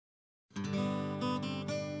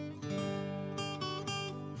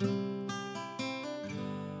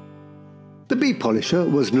The Bee Polisher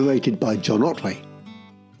was narrated by John Otway.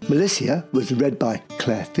 Militia was read by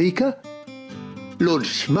Claire Theaker. Lord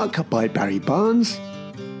Schmuck by Barry Barnes.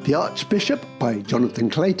 The Archbishop by Jonathan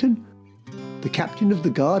Clayton. The Captain of the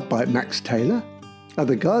Guard by Max Taylor.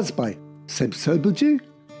 Other Guards by Seb Sobeldew,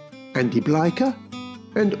 Andy Blyker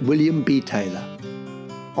and William B. Taylor.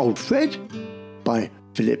 Old Fred by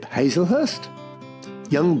Philip Haslehurst.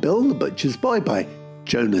 Young Bill the Butcher's Boy by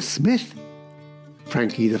Jonah Smith.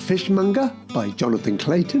 Frankie the Fishmonger by Jonathan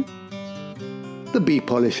Clayton. The Bee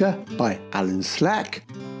Polisher by Alan Slack.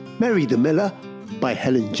 Mary the Miller by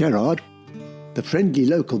Helen Gerrard. The Friendly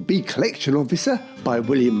Local Bee Collection Officer by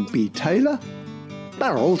William B. Taylor.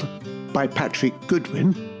 Barreled by Patrick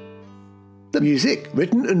Goodwin. The music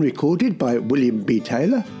written and recorded by William B.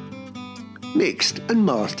 Taylor. Mixed and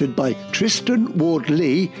mastered by Tristan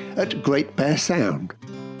Ward-Lee at Great Bear Sound.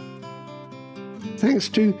 Thanks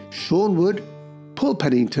to Sean Wood, Paul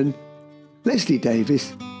Pennington, Leslie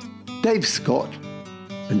Davis, Dave Scott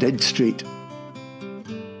and Ed Street.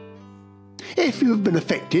 If you have been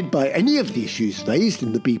affected by any of the issues raised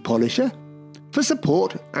in The Bee Polisher, for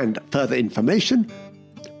support and further information,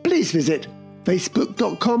 please visit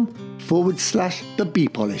facebook.com/The Bee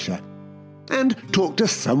Polisher and talk to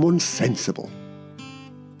someone sensible.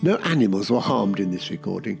 No animals were harmed in this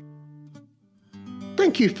recording.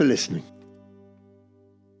 Thank you for listening.